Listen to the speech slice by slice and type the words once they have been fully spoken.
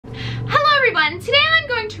everyone, today I'm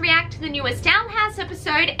going to react to the newest Owl House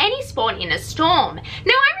episode, Any Sport in a Storm. Now I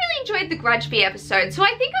really enjoyed the Grudgeby episode, so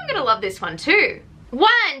I think I'm gonna love this one too. 1,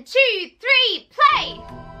 2, 3, play!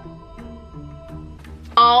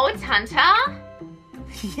 Oh, it's Hunter.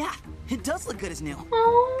 Yeah, it does look good as new.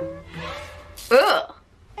 Oh. Ugh.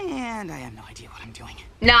 And I have no idea what I'm doing.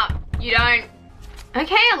 No, you don't.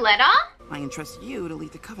 Okay, a letter. I entrust you to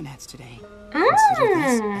lead the Covenants today. Mm. Consider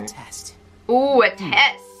this a test. Ooh, a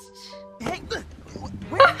test. Hey,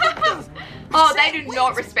 Oh, they do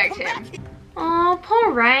not respect him. Oh,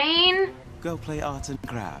 poor Rain. Go play arts and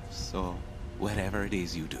crafts, or whatever it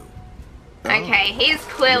is you do. Okay, he's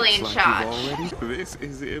clearly in charge. This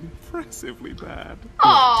is impressively bad.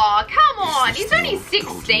 Oh, come on. He's only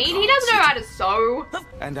 16. He doesn't know how to sew.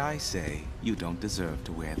 And I say, you don't deserve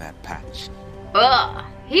to wear that patch. Ugh,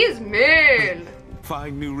 he's mean.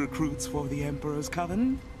 Find new recruits for the Emperor's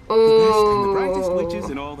Coven. Ooh. The best and the brightest witches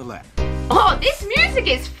in all the land. Oh, this music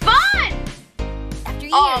is fun. After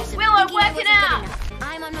years Oh, of Willow thinking I working wasn't out. good enough,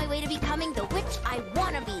 I'm on my way to becoming the witch I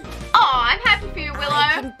wanna be. Oh, I'm happy for you, I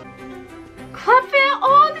Willow. Club fair.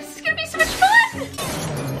 Oh, this is gonna be so much fun.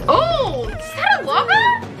 Oh, is that a logo?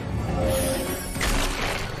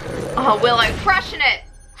 Oh, Willow, crushing it.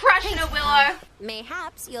 Crushing it, Willow.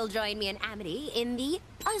 Mayhaps you'll join me and Amity in the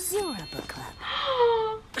Azura Book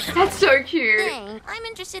Club. That's so cute. Dang, I'm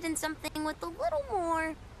interested in something with a little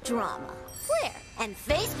more drama, flair, and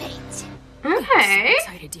face paint. Okay.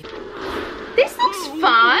 Excited to... This looks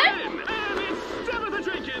fun.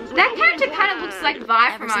 That character kind of looks like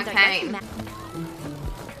Vi from Ever since I Arcane. first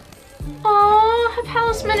Oh, her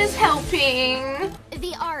talisman is helping.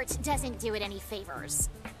 The art doesn't do it any favors.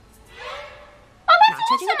 Oh, Not that's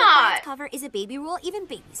judging a book by awesome. its cover is a baby rule even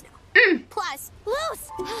babies know. Plus, Luce!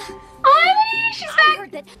 Oh, Emily, she's I back.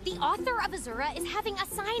 heard that the author of Azura is having a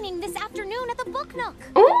signing this afternoon at the Book Nook.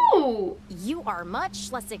 Ooh. You are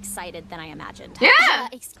much less excited than I imagined. Yeah.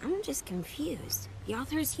 I'm just confused. The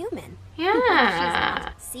author is human. Yeah.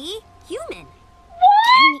 See? Human.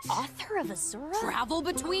 Can the author of Azura travel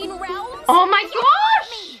between realms? Oh my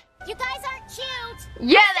gosh. You guys aren't cute!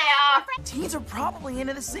 Yeah, they are. Teens are probably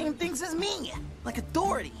into the same things as me, like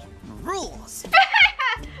authority, rules.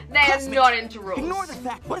 They are Classmates, not into rules. Ignore the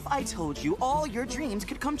fact. What if I told you all your dreams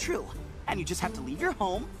could come true, and you just have to leave your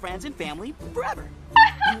home, friends, and family forever?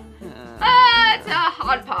 It's a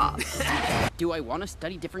hard pass. Do I want to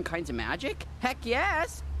study different kinds of magic? Heck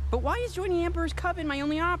yes! But why is joining the Emperor's Coven my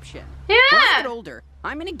only option? When I Yeah. get older,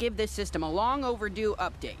 I'm gonna give this system a long overdue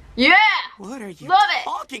update. Yeah. What are you Love it.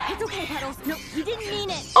 talking? It's okay, Puddles. No, you didn't mean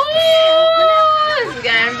it. Oh, this is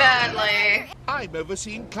going badly. I'm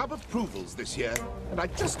overseeing club approvals this year, and I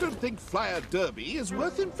just don't think Flyer Derby is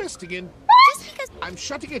worth investing in. Just because... I'm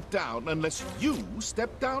shutting it down unless you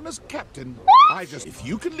step down as captain. If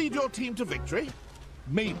you can lead your team to victory,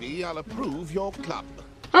 maybe I'll approve your club.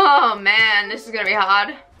 Oh man, this is gonna be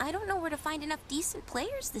hard. I don't know where to find enough decent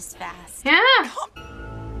players this fast. Yeah.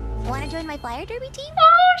 Want to join my Flyer Derby team?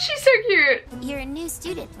 Oh, she's so cute. You're a new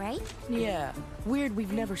student, right? Yeah, weird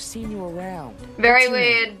we've never seen you around. Very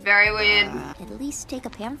weird. Very weird. At least take a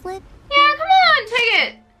pamphlet? Yeah, come on, take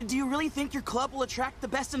it. Do you really think your club will attract the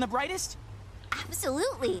best and the brightest?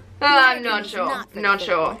 Absolutely. I'm not Flyer Derby's sure. for the Not faint.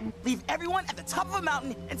 sure. Leave everyone at the top of a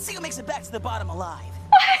mountain and see who makes it back to the bottom alive.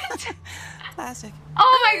 What? Classic.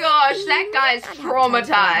 Oh my gosh, that guy's Not have time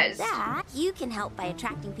for traumatized. that. You can help by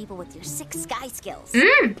attracting people with your 6 sky skills.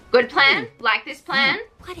 Good plan. Like this plan.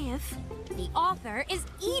 What if The author is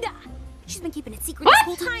Ida. she's been keeping it secret What?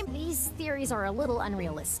 this whole time? These theories are a little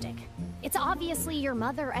unrealistic. It's obviously your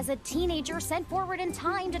mother as a teenager sent forward in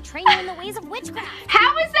time to train you in the ways of witchcraft.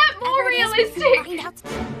 How is that more Everett has been realistic? find out-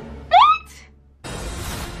 What?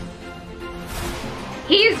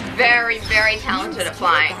 He's very, very talented at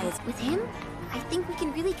flying. Guys, with him, I think we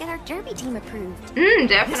can really get our derby team approved.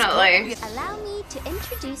 Definitely. Allow me to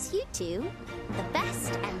introduce you to the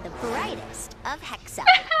best and the brightest of Hexa.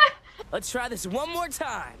 Let's try this one more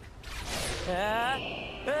time.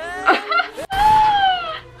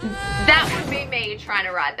 That would be me trying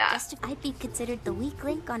to ride that. Just if I'd be considered the weak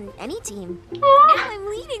link on any team. Oh, Now I'm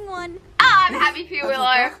leading one. I'm happy for you,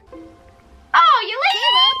 Willow. Oh, you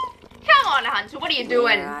leave? Come on, Hunter. What are you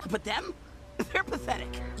doing? But them? They're pathetic.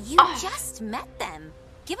 You just met them.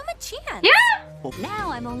 Give them a chance. Yeah?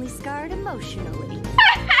 Now I'm only scarred emotionally.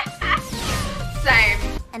 Same.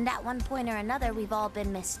 And at one point or another, we've all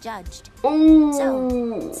been misjudged. Ooh.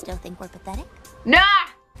 So, still think we're pathetic? Nah.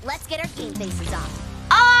 Let's get our game faces on.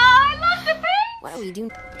 Oh, I love the face. What are we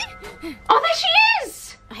doing? Oh, there she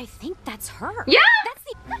is. I think that's her. Yeah. That's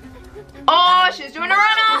the... Oh, she's doing a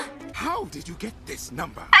runner. How did you get this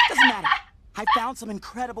number? Doesn't matter. I found some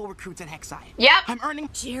incredible recruits in Hexside. Yep. I'm earning...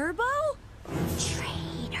 Jerbo?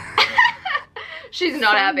 Traitor. She's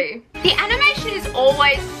not happy. The animation is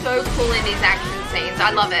always so cool in these action scenes.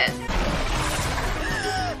 I love it.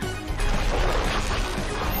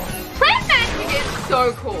 Plant magic is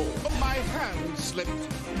so cool. My hand slipped.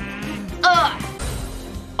 Ugh.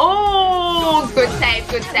 Oh, good save,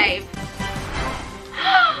 good save.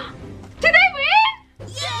 Did they win?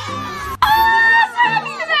 Yeah! Oh, so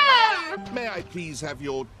happy for them. May I please have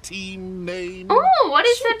your team name? Oh, what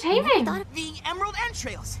is their team name? The Emerald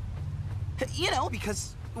Entrails. You know,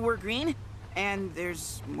 because we're green, and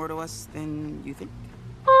there's more to us than you think.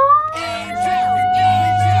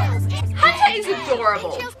 Hunter is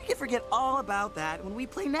adorable. We can forget all about that when we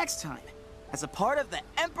play next time, as a part of the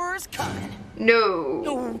Emperor's Coven.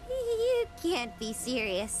 No. You can't be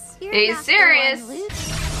serious. You're He's not serious. the one, Luke.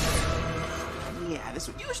 Yeah, this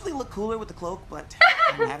would usually look cooler with the cloak, but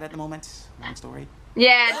I don't have it at the moment. Long story.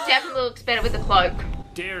 Yeah, definitely looks better with the cloak.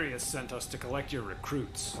 Darius sent us to collect your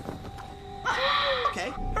recruits. Okay,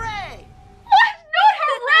 hooray! What? Not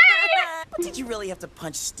hooray! But did you really have to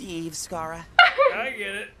punch Steve, Scara? I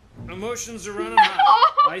get it. Emotions are running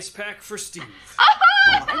high. Ice pack for Steve. Oh,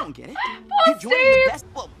 I don't get it. You're joining the Steve. best.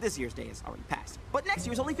 Well, this year's day is already passed, but next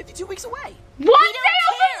year's only 52 weeks away. One day off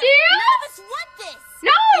a year? None of us want this.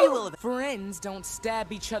 You No! will have. Friends don't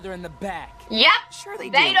stab each other in the back. Yep. Sure they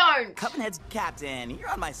do. They don't. Covenhead's captain. You're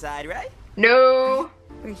on my side, right? No.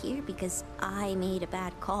 We're here because I made a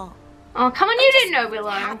bad call. Oh, come on, you didn't know,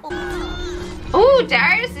 Willow. Oh,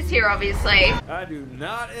 Darius is here, obviously. I do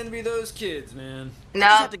not envy those kids, man. Just No.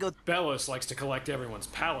 have to go. Bellos likes to collect everyone's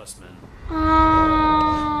palisman.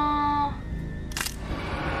 Oh.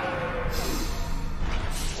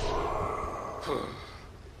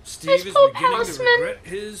 Steve His is poor beginning to palisman. regret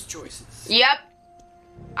his choices. Yep.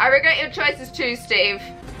 I regret your choices too, Steve.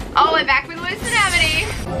 Oh, we're back with Luce and Amity.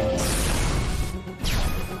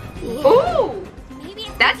 Ooh, Maybe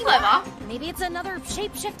it's that's clever. Maybe it's another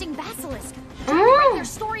shape-shifting basilisk. Ooh, Their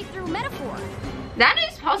story through metaphor. that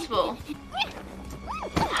is possible. Oh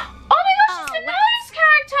my gosh, it's a nose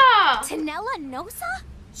character. Tanella Nosa?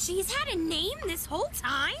 She's had a name this whole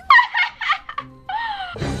time?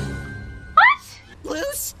 What?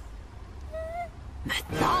 Loose?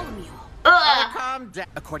 Bartholomew. Ugh. Calm down.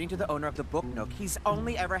 According to the owner of the Book Nook, he's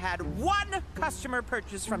only ever had one customer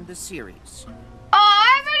purchase from the series.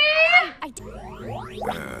 Oh, Amity.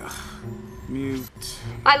 Mute.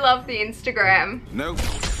 I love the Instagram. Nope.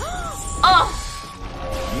 Oh.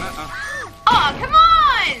 Nuh-uh. Oh, come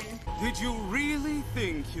on. Did you really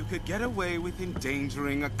think you could get away with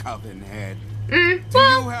endangering a coven head? Well, Do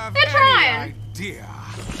you have they're any trying. idea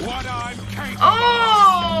what I'm capable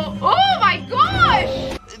Oh, oh my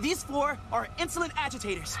gosh. These four are insolent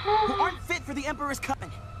agitators who aren't fit for the Emperor's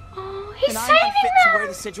Coven. Oh, he's And I'm saving unfit to wear them.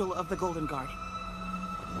 the sigil of the Golden Guard.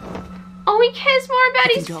 Oh, he cares more about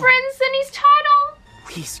You his can go. friends than his title.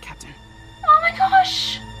 Please, Captain. Oh my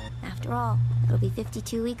gosh. After all, it'll be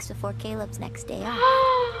 52 weeks before Caleb's next day off.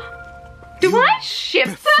 Do I ship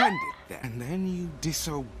them? Befriended them, and then you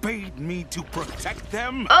disobeyed me to protect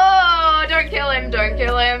them? Oh, don't kill him, don't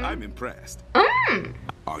kill him. I'm impressed. Mm.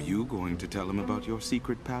 Are you going to tell him about your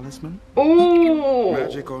secret talisman? Ooh.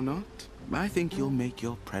 Magic or not, I think you'll make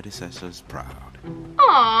your predecessors proud.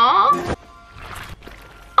 Aww.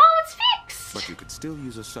 Oh, it's fixed. But you could still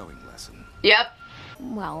use a sewing lesson. Yep.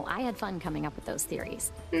 Well, I had fun coming up with those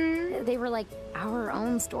theories. Mm. They were like our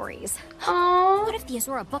own stories. Oh. What if the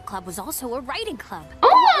Azura Book Club was also a writing club?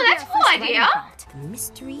 Oh, that's a cool idea. The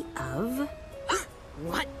mystery of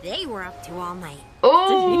what they were up to all night.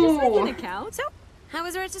 Oh. account? So, how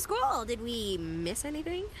was the rest of school? Did we miss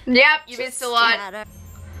anything? Yep, you missed a lot.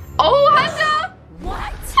 Oh, Hunter! What?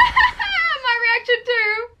 My reaction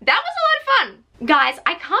too. That was a lot of fun. Guys,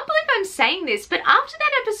 I can't believe I'm saying this, but after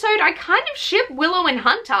that episode, I kind of ship Willow and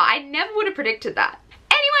Hunter. I never would have predicted that.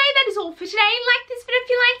 Anyway, that is all for today. Like this video if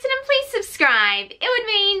you liked it and please subscribe. It would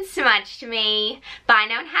mean so much to me. Bye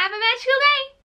now and have a magical day.